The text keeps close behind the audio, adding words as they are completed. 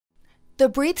The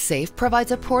BreatheSafe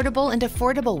provides a portable and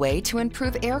affordable way to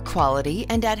improve air quality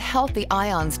and add healthy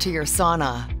ions to your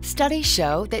sauna. Studies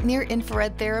show that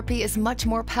near-infrared therapy is much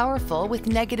more powerful with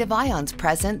negative ions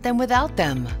present than without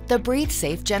them. The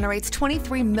BreatheSafe generates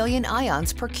 23 million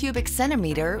ions per cubic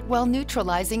centimeter while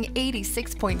neutralizing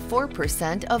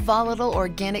 86.4% of volatile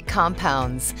organic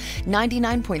compounds,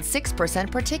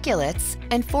 99.6% particulates,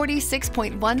 and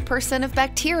 46.1% of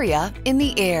bacteria in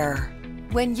the air.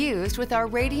 When used with our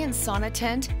Radiant Sauna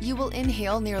Tent, you will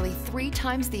inhale nearly 3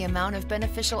 times the amount of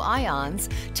beneficial ions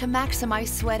to maximize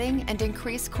sweating and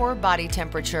increase core body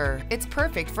temperature. It's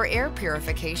perfect for air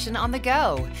purification on the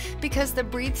go because the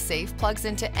BreatheSafe plugs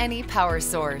into any power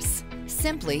source.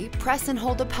 Simply press and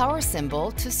hold the power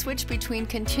symbol to switch between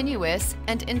continuous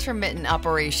and intermittent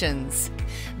operations.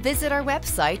 Visit our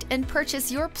website and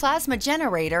purchase your plasma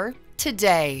generator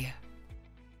today.